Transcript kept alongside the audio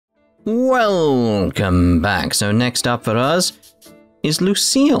Welcome back. So next up for us is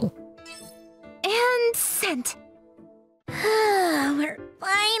Lucille. And sent. We're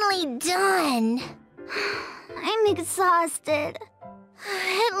finally done. I'm exhausted.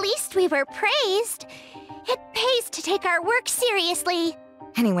 At least we were praised. It pays to take our work seriously.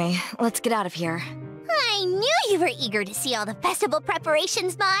 Anyway, let's get out of here. I knew you were eager to see all the festival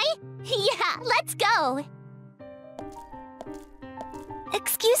preparations, Mai. Yeah, let's go.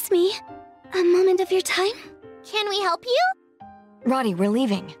 Excuse me. A moment of your time? Can we help you? Roddy, we're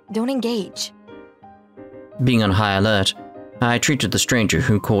leaving. Don't engage. Being on high alert, I treated the stranger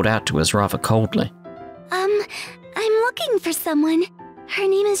who called out to us rather coldly. I'm looking for someone. Her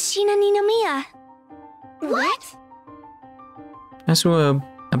name is Shina Ninomiya. What? As we were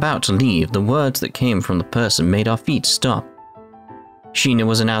about to leave, the words that came from the person made our feet stop. Sheena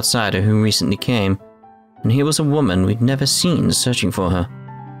was an outsider who recently came, and here was a woman we'd never seen searching for her.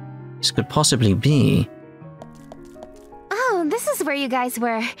 This could possibly be... Oh, this is where you guys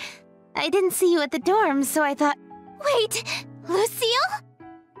were. I didn't see you at the dorm, so I thought... Wait, Lucille?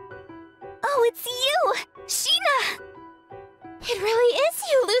 Oh, it's you! Sheena! It really is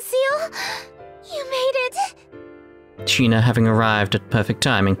you, Lucille! You made it! Sheena, having arrived at perfect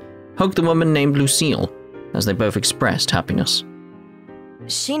timing, hugged the woman named Lucille, as they both expressed happiness.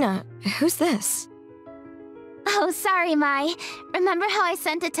 Sheena, who's this? Oh, sorry, Mai. Remember how I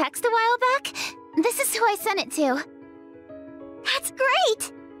sent a text a while back? This is who I sent it to. That's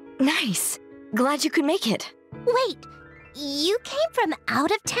great! Nice. Glad you could make it. Wait, you came from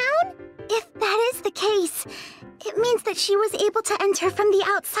out of town? If that is the case, it means that she was able to enter from the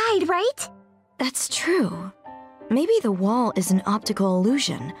outside, right? That's true. Maybe the wall is an optical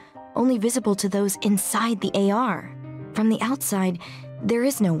illusion, only visible to those inside the AR. From the outside, there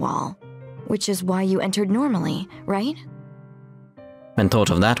is no wall, which is why you entered normally, right? When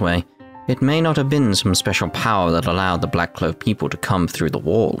thought of that way, it may not have been some special power that allowed the Black Cloak people to come through the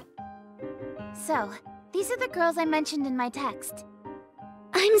wall. So, these are the girls I mentioned in my text.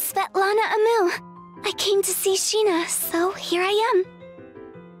 I'm Svetlana Amil. I came to see Sheena, so here I am.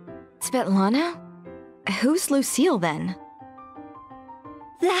 Svetlana? Who's Lucille, then?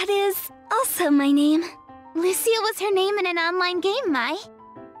 That is also my name. Lucille was her name in an online game, Mai.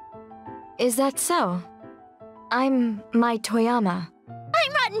 Is that so? I'm Mai Toyama.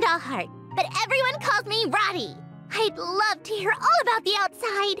 I'm Rotten Doll Heart, but everyone calls me Roddy. I'd love to hear all about the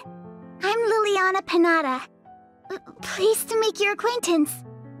outside. I'm Liliana Panada. Pleased to make your acquaintance.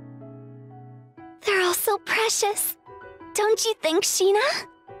 They're all so precious. Don't you think, Sheena?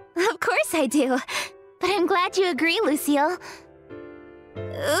 Of course I do. But I'm glad you agree, Lucille.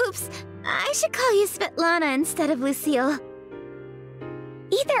 Oops, I should call you Svetlana instead of Lucille.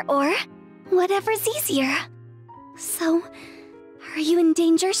 Either or, whatever's easier. So, are you in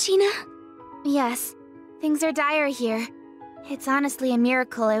danger, Sheena? Yes, things are dire here. It's honestly a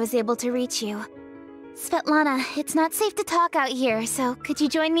miracle I was able to reach you. Svetlana, it's not safe to talk out here, so could you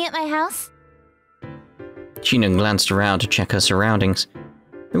join me at my house? Sheena glanced around to check her surroundings.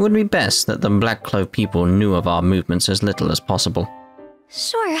 It would be best that the Black Cloak people knew of our movements as little as possible.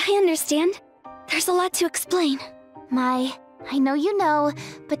 Sure, I understand. There's a lot to explain. Mai, I know you know,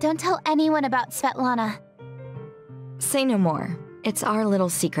 but don't tell anyone about Svetlana. Say no more. It's our little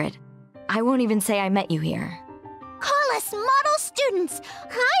secret. I won't even say I met you here. Call us model students.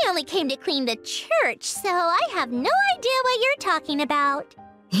 I only came to clean the church, so I have no idea what you're talking about.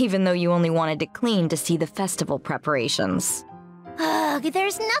 Even though you only wanted to clean to see the festival preparations. Ugh,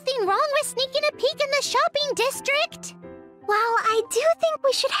 there's nothing wrong with sneaking a peek in the shopping district. Well, I do think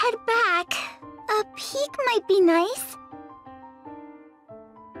we should head back. A peek might be nice.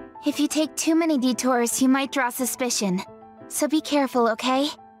 If you take too many detours, you might draw suspicion. So be careful, okay?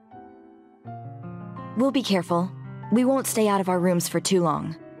 We'll be careful. We won't stay out of our rooms for too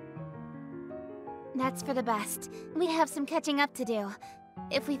long. That's for the best. We have some catching up to do.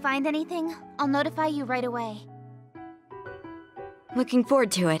 If we find anything, I'll notify you right away. Looking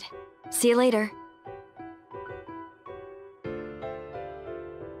forward to it. See you later.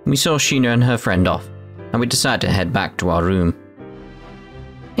 We saw Sheena and her friend off, and we decided to head back to our room.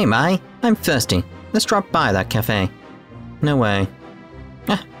 Hey Mai, I'm thirsty. Let's drop by that cafe. No way.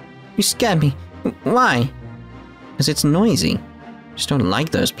 Ah, you scared me. Why? Because it's noisy. Just don't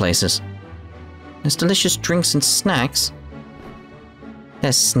like those places. There's delicious drinks and snacks.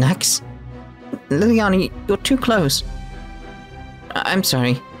 There's snacks? Liliani, you're too close. I'm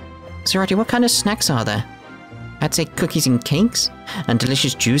sorry. Sorority, what kind of snacks are there? I'd say cookies and cakes, and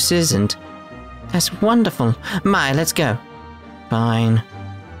delicious juices, and... That's wonderful. Mai, let's go. Fine.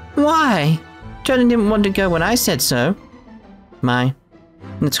 Why? Jordan didn't want to go when I said so. Mai,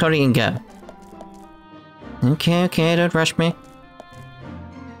 Let's hurry and go. Okay, okay, don't rush me.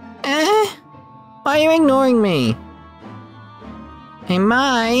 Why are you ignoring me? Hey,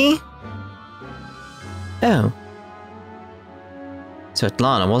 Mai! Oh.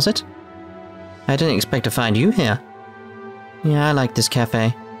 Svetlana, was it? I didn't expect to find you here. Yeah, I like this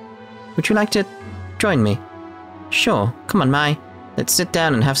cafe. Would you like to join me? Sure, come on, Mai. Let's sit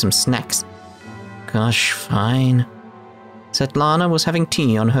down and have some snacks. Gosh, fine. Svetlana was having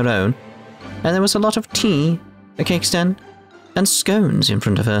tea on her own, and there was a lot of tea, a cake stand, and scones in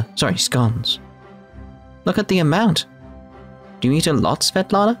front of her. Sorry, scones. Look at the amount. Do you eat a lot,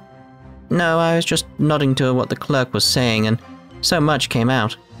 Svetlana? No, I was just nodding to what the clerk was saying, and so much came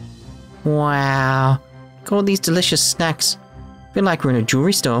out. Wow. Look at all these delicious snacks. Feel like we're in a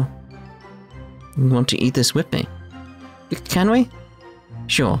jewelry store. You want to eat this with me? Can we?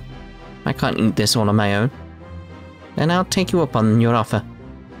 Sure. I can't eat this all on my own. Then I'll take you up on your offer.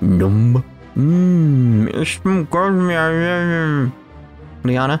 Numb.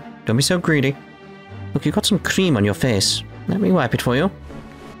 Liana, don't be so greedy. Look, you got some cream on your face. Let me wipe it for you.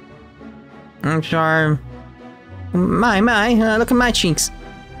 I'm sorry. My, look at my cheeks.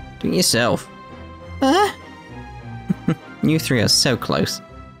 Do it yourself. Huh? You three are so close.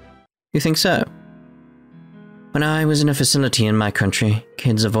 You think so? When I was in a facility in my country,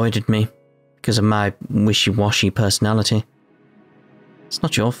 kids avoided me because of my wishy-washy personality. It's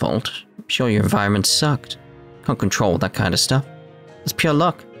not your fault. I'm sure your environment sucked. Can't control that kind of stuff. It's pure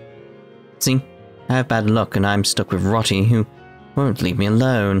luck. See, I have bad luck and I'm stuck with Rotty, who won't leave me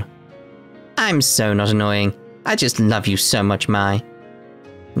alone. I'm so not annoying. I just love you so much, Mai.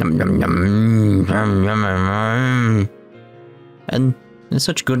 And they're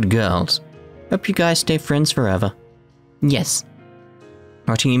such good girls. Hope you guys stay friends forever. Yes.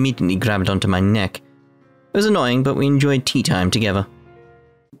 Rotty immediately grabbed onto my neck. It was annoying, but we enjoyed tea time together.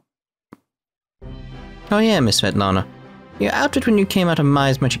 Oh yeah, Miss Svetlana. Your outfit when you came out of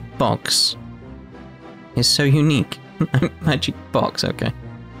Mai's magic box is so unique. Magic box, okay.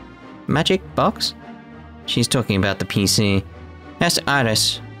 Magic box? She's talking about the PC. As to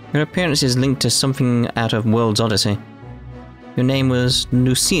Iris, your appearance is linked to something out of World's Odyssey. Your name was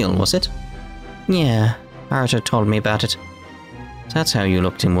Lucil, was it? Yeah, Arata told me about it. So that's how you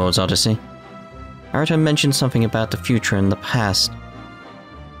looked in World's Odyssey. Arata mentioned something about the future and the past.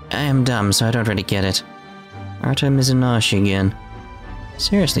 I am dumb, so I don't really get it. Arata Mizunaki again.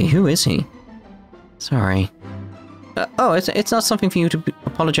 Seriously, who is he? Sorry. Oh, it's not something for you to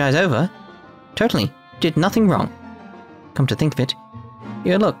apologize over. Totally. Did nothing wrong. Come to think of it,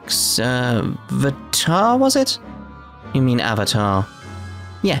 your looks, Avatar, was it? You mean Avatar.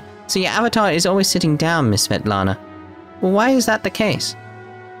 Yeah, so your avatar is always sitting down, Miss Svetlana. Well, why is that the case?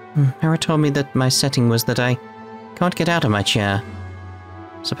 Hera told me that my setting was that I can't get out of my chair.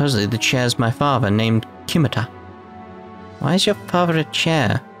 Supposedly the chair's my father, named Kimata. Why is your father a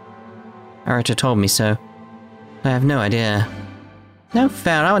chair? Arata told me so. I have no idea. No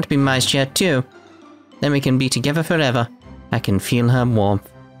fair, I want to be Mai's chair too. Then we can be together forever. I can feel her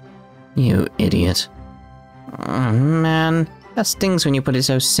warmth. You idiot. Oh man, that stings when you put it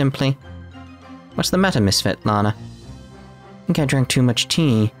so simply. What's the matter, Miss Svetlana? I think I drank too much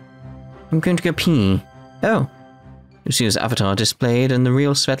tea. I'm going to go pee. Oh. Lucil's avatar displayed and the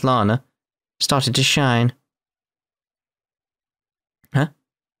real Svetlana started to shine. Huh?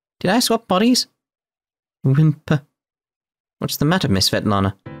 Did I swap bodies? Whimper. What's the matter, Miss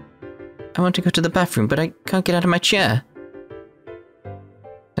Svetlana? I want to go to the bathroom, but I can't get out of my chair.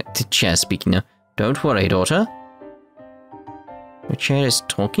 The chair speaking now. Don't worry, daughter. Your chair is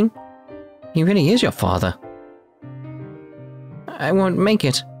talking? He really is your father. I won't make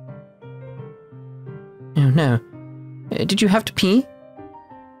it. Oh no. Did you have to pee?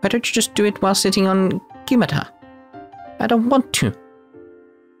 Why don't you just do it while sitting on Kimata? I don't want to.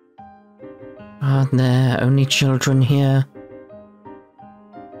 Aren't there only children here?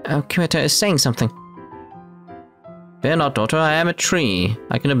 Oh, Kimata is saying something. Fear not, daughter, I am a tree.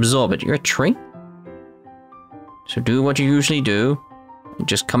 I can absorb it. You're a tree? So do what you usually do.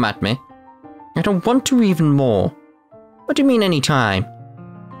 Just come at me. I don't want to even more. What do you mean any time?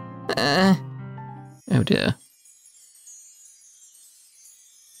 Oh dear.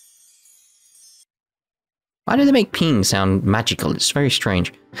 Why do they make peeing sound magical? It's very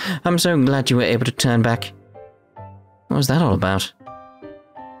strange. I'm so glad you were able to turn back. What was that all about?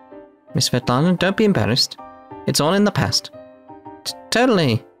 Miss Svetlana, don't be embarrassed. It's all in the past.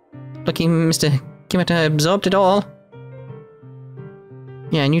 Totally. Lucky Mr. Kimata absorbed it all.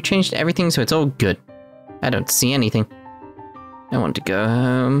 Yeah, and you changed everything so it's all good. I don't see anything. I want to go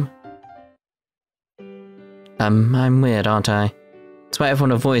home. I'm weird, aren't I? That's why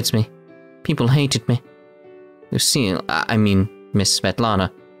everyone avoids me. People hated me. Lucille, I mean, Miss Svetlana.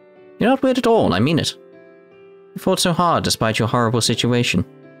 You're not weird at all, I mean it. You fought so hard despite your horrible situation.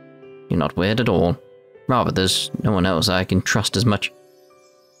 You're not weird at all. Rather, there's no one else I can trust as much.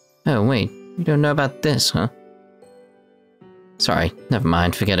 Oh, wait, you don't know about this, huh? Sorry, never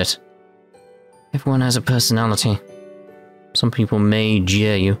mind, forget it. Everyone has a personality. Some people may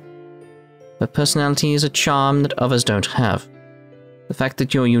jeer you, but personality is a charm that others don't have. The fact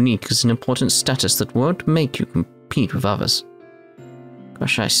that you're unique is an important status that won't make you compete with others.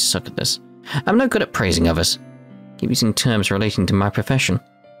 Gosh, I suck at this. I'm no good at praising others. Keep using terms relating to my profession.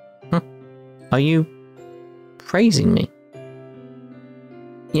 Huh? Are you praising me?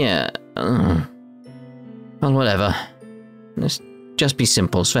 Yeah, well, whatever. Let's just be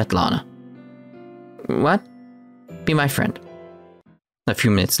simple, Svetlana. What? Be my friend. A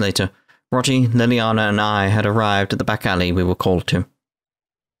few minutes later, Rotti, Liliana, and I had arrived at the back alley we were called to.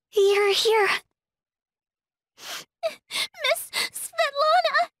 You're here. Miss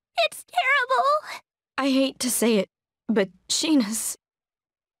Svetlana, it's terrible. I hate to say it, but Sheena's...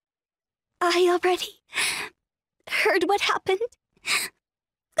 I already heard what happened.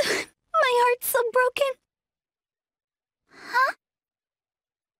 My heart's so broken. Huh?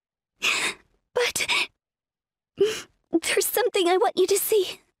 But there's something I want you to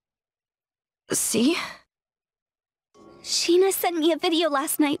see. See? Sheena sent me a video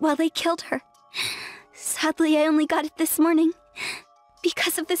last night while they killed her. Sadly, I only got it this morning.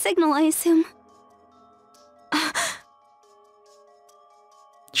 Because of the signal, I assume.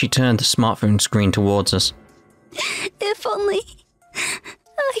 She turned the smartphone screen towards us. If only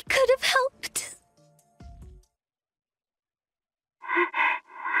I could have helped.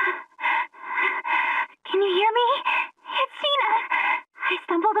 Can you hear me? It's Sheena. I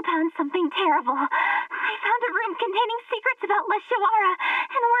stumbled upon something terrible. I found a room containing secrets about Choara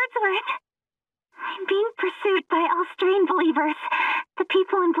and Wordsworth. I'm being pursued by Austrian believers, the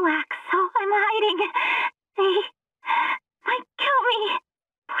people in black, so I'm hiding. They might kill me.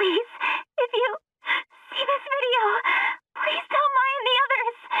 Please, if you see this video, please tell Mai and the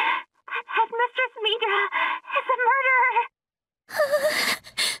others that Headmistress Midra is a murderer.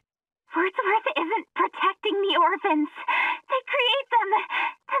 Wordsworth isn't protecting the orphans. They create them,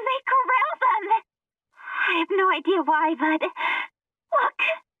 and they corral them. I have no idea why, but look.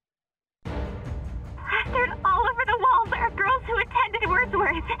 Plastered all over the walls are girls who attended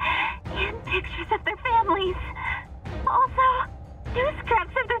Wordsworth, and pictures of their families. Also, news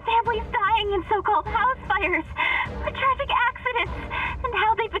scraps of their families dying in so-called house fires, or tragic accidents, and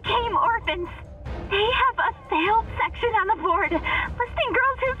how they became orphans. They have a failed section on the board, listing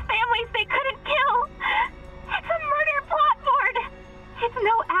girls whose families they couldn't kill. It's a murder plot board. It's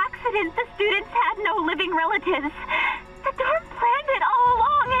no accident the students had no living relatives. The dorm planned it all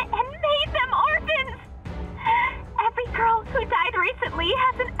along and made them orphans. Every girl who died recently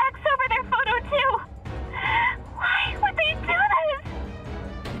has an X over their photo too. Why would they do this?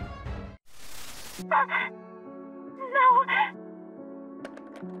 No.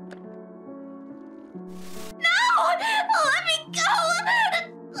 No! Let me go!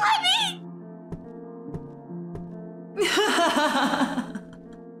 Let me...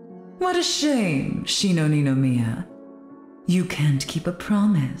 What a shame, Shino Ninomiya. You can't keep a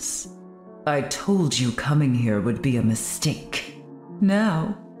promise. I told you coming here would be a mistake.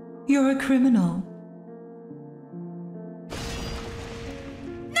 Now, you're a criminal.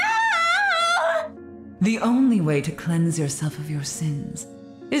 No! The only way to cleanse yourself of your sins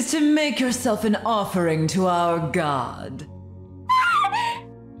is to make yourself an offering to our god.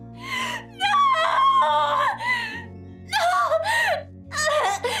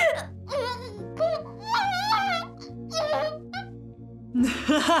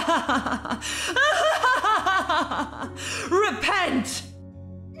 Repent!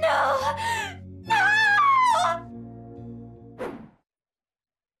 No! No!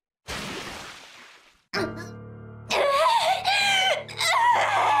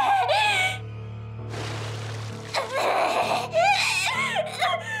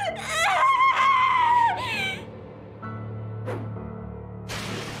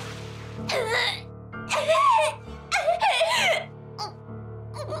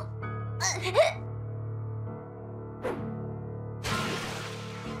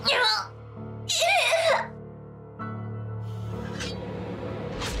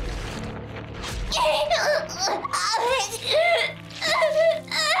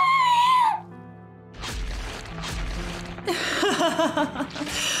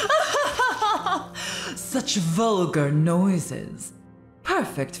 Such vulgar noises.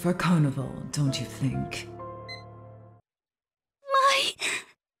 Perfect for carnival, don't you think? Mai!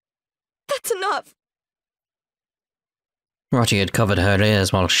 Rotti had covered her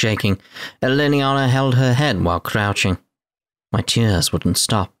ears while shaking, and Liliana held her head while crouching. My tears wouldn't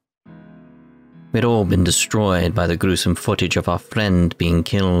stop. We'd all been destroyed by the gruesome footage of our friend being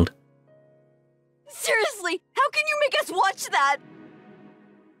killed. Seriously, how can you make us watch that?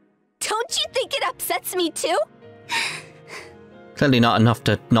 Don't you think it upsets me too? Clearly not enough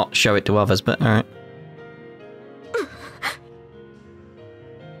to not show it to others, but alright.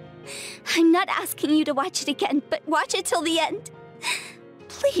 I'm not asking you to watch it again, but watch it till the end.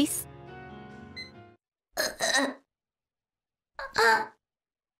 Please.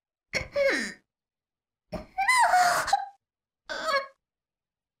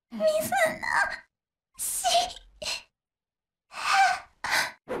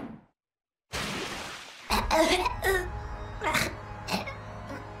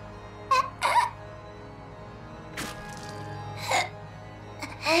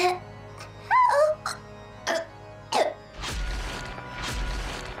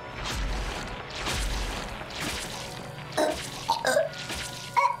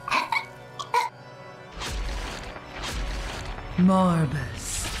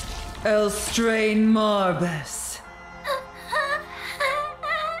 Marbas. Elstrain Marbas.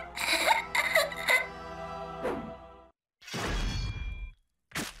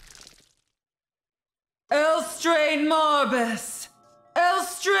 Elstrain Marbas!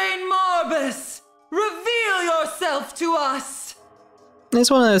 Elstrain Marbas! Reveal yourself to us! It's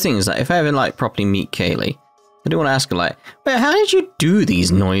one of those things that if I ever, like, properly meet Kaylee, I do want to ask her, like, wait, how did you do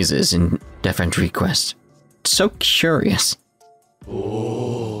these noises in Death Entry Quest? It's so curious.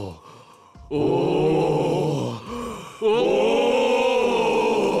 Oh. Oh. Oh.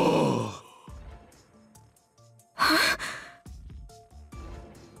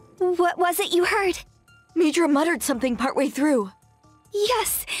 What was it you heard? Midra muttered something partway through.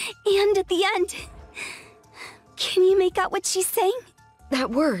 Yes, and at the end. Can you make out what she's saying?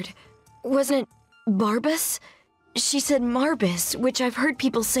 That word, wasn't it Barbas? She said Marbas, which I've heard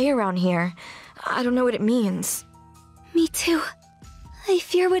people say around here. I don't know what it means. Me too. I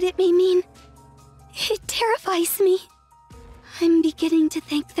fear what it may mean. It terrifies me. I'm beginning to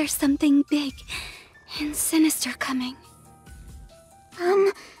think there's something big and sinister coming.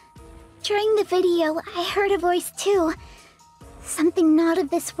 During the video, I heard a voice too. Something not of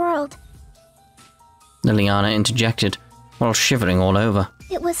this world. Liliana interjected, while shivering all over.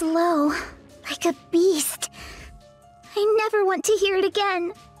 It was low, like a beast. I never want to hear it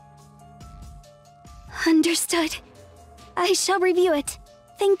again. Understood. I shall review it.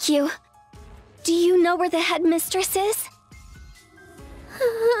 Thank you. Do you know where the headmistress is?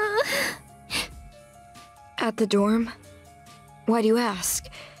 At the dorm? Why do you ask?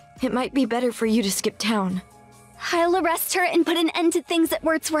 It might be better for you to skip town. I'll arrest her and put an end to things at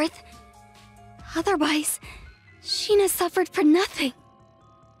Wordsworth. Otherwise, Sheena suffered for nothing.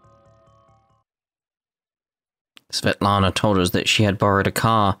 Svetlana told us that she had borrowed a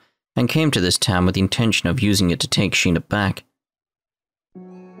car and came to this town with the intention of using it to take Sheena back.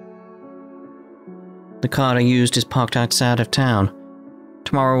 The car I used is parked outside of town.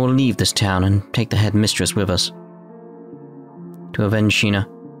 Tomorrow we'll leave this town and take the headmistress with us. To avenge Sheena,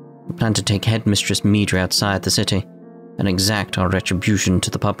 we plan to take headmistress Midra outside the city and exact our retribution to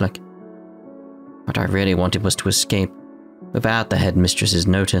the public. What I really wanted was to escape without the headmistress's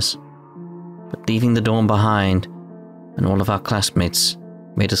notice. But leaving the dorm behind and all of our classmates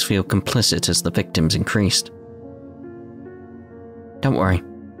made us feel complicit as the victims increased. Don't worry.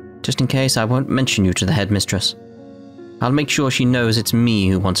 Just in case, I won't mention you to the headmistress. I'll make sure she knows it's me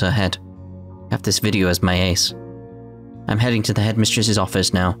who wants her head. I have this video as my ace. I'm heading to the headmistress's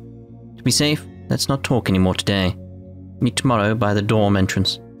office now. To be safe, let's not talk anymore today. Meet tomorrow by the dorm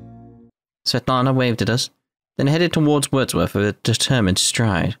entrance. Svetlana waved at us, then headed towards Wordsworth with a determined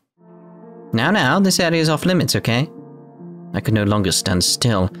stride. Now, this area's off limits, okay? I could no longer stand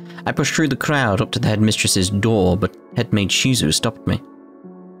still. I pushed through the crowd up to the headmistress's door, but headmaid Shizu stopped me.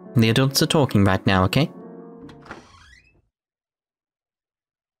 The adults are talking right now, okay?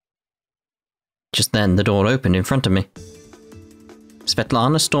 Just then, the door opened in front of me.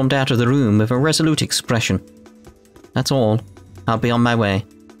 Svetlana stormed out of the room with a resolute expression. That's all. I'll be on my way.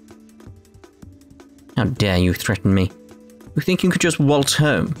 How dare you threaten me? You think you could just waltz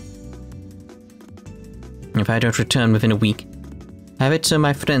home? If I don't return within a week, have it so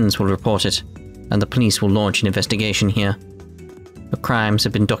my friends will report it, and the police will launch an investigation here. The crimes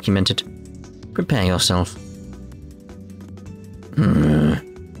have been documented. Prepare yourself.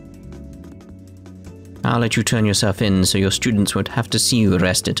 I'll let you turn yourself in so your students won't have to see you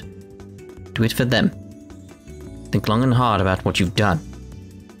arrested. Do it for them. Think long and hard about what you've done.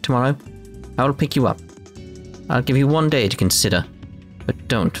 Tomorrow, I will pick you up. I'll give you 1 day to consider, but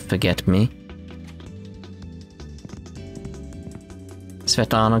don't forget me.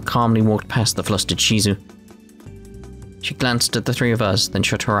 Svetlana calmly walked past the flustered Shizu. She glanced at the three of us, then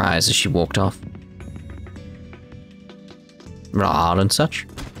shut her eyes as she walked off. Rar and such.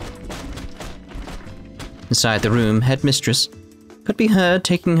 Inside the room, Headmistress could be heard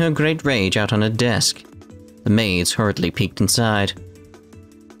taking her great rage out on her desk. The maids hurriedly peeked inside.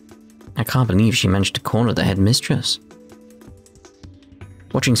 I can't believe she managed to corner the Headmistress.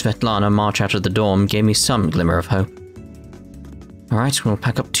 Watching Svetlana march out of the dorm gave me some glimmer of hope. Alright, we'll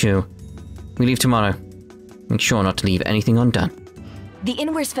pack up too. We leave tomorrow. Make sure not to leave anything undone. The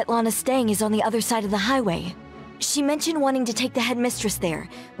inn where Svetlana's staying is on the other side of the highway. She mentioned wanting to take the Headmistress there.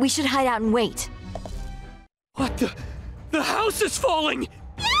 We should hide out and wait. What the? The house is falling!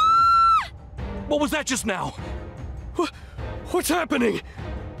 What was that just now? What's happening?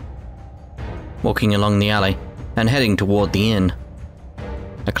 Walking along the alley and heading toward the inn.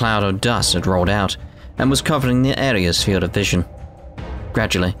 A cloud of dust had rolled out and was covering the area's field of vision.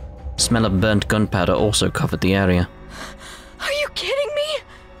 Gradually, the smell of burnt gunpowder also covered the area. Are you kidding me?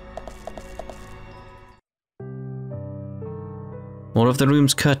 All of the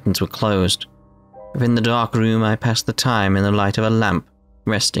room's curtains were closed. Within the dark room, I passed the time in the light of a lamp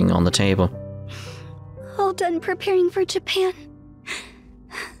resting on the table. All done preparing for Japan.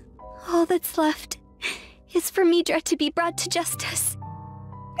 All that's left is for Midra to be brought to justice.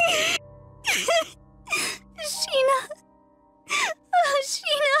 Sheena. Oh,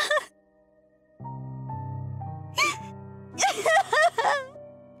 Sheena.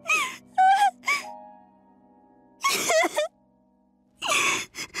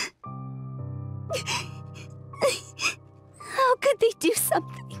 How could they do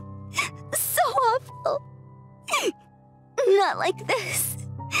something so awful? Not like this.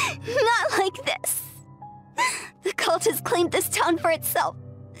 Not like this. The cult has claimed this town for itself.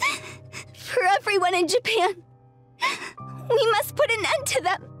 For everyone in Japan. We must put an end to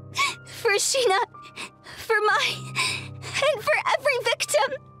them. For Sheena, for Mai, and for every victim.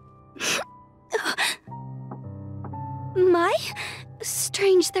 Mai?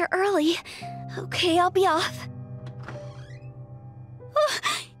 Strange, they're early. Okay, I'll be off. Oh,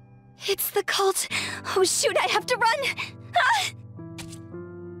 it's the cult. Oh shoot, I have to run. Ah!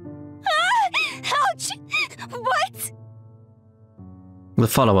 Ah! Ouch! What? The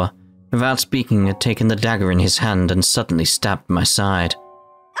follower, without speaking, had taken the dagger in his hand and suddenly stabbed my side.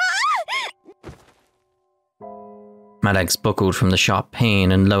 My legs buckled from the sharp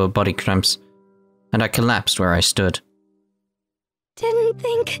pain and lower body cramps, and I collapsed where I stood. Didn't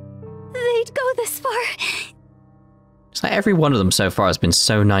think they'd go this far. It's like every one of them so far has been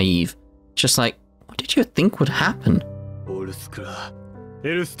so naive. Just like, what did you think would happen?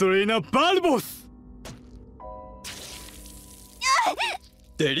 Barbas!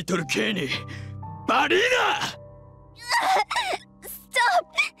 Little Kenny! Barina!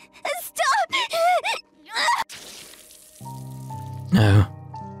 Stop! Stop! No.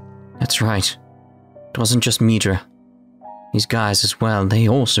 That's right. It wasn't just Midra. These guys as well, they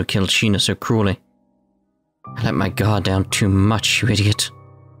also killed Sheena so cruelly. I let my guard down too much, you idiot.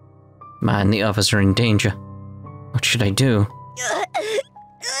 Mai and the others are in danger. What should I do?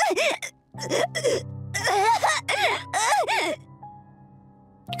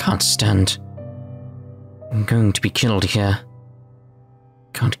 Can't stand. I'm going to be killed here.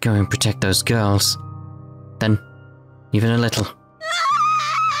 Can't go and protect those girls. Then, even a little.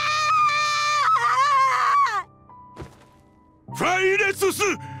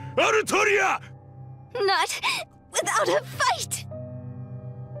 Not without a fight!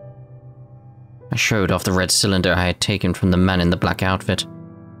 I showed off the red cylinder I had taken from the man in the black outfit.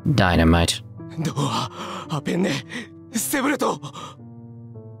 Dynamite.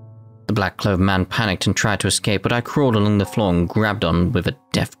 The black-clothed man panicked and tried to escape, but I crawled along the floor and grabbed on with a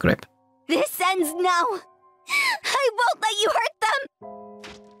death grip. This ends now! I won't let you hurt them!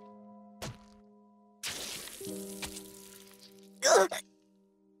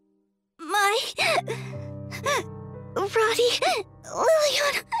 My... Roddy...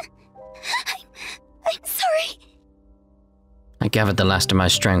 Liliana... I'm sorry. I gathered the last of my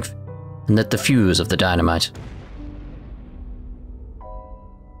strength and lit the fuse of the dynamite.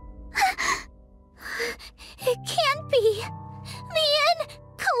 It can't be. The inn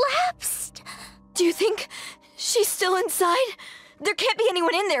collapsed. Do you think she's still inside? There can't be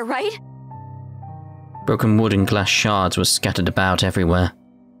anyone in there, right? Broken wood and glass shards were scattered about everywhere.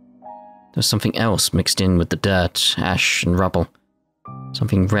 There was something else mixed in with the dirt, ash, and rubble.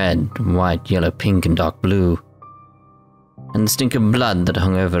 Something red, white, yellow, pink, and dark blue. And the stink of blood that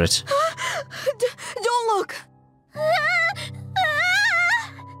hung over it. Don't look!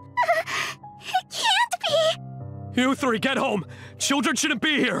 You three, get home! Children shouldn't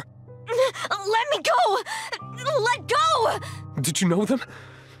be here! Let me go! Let go! Did you know them?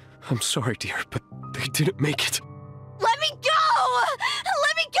 I'm sorry, dear, but they didn't make it. Let me go!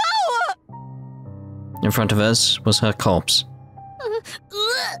 Let me go! In front of us was her corpse.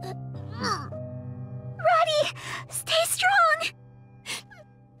 Roddy, stay strong!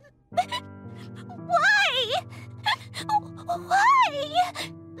 Why? Why?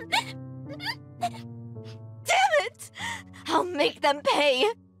 Damn it! I'll make them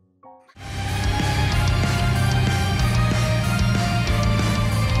pay!